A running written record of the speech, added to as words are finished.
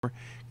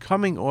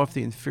coming off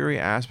the inferior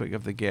aspect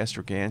of the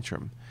gastric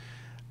antrum.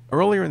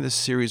 Earlier in this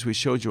series, we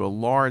showed you a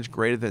large,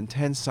 greater than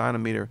 10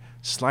 centimeter,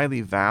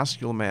 slightly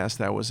vascular mass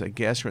that was a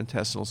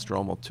gastrointestinal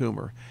stromal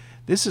tumor.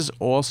 This is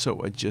also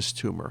a GIST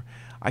tumor.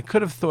 I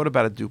could have thought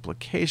about a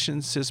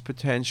duplication cyst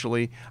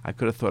potentially. I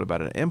could have thought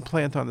about an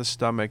implant on the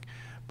stomach,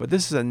 but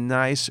this is a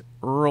nice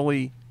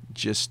early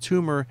GIST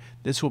tumor.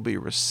 This will be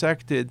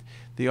resected.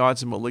 The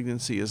odds of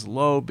malignancy is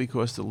low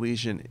because the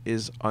lesion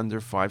is under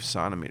 5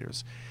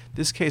 centimeters.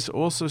 This case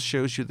also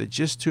shows you that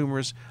GIST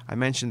tumors, I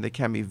mentioned they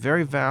can be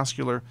very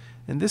vascular.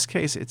 In this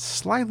case, it's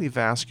slightly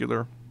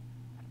vascular,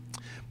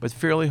 but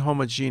fairly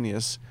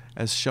homogeneous,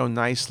 as shown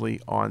nicely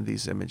on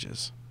these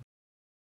images.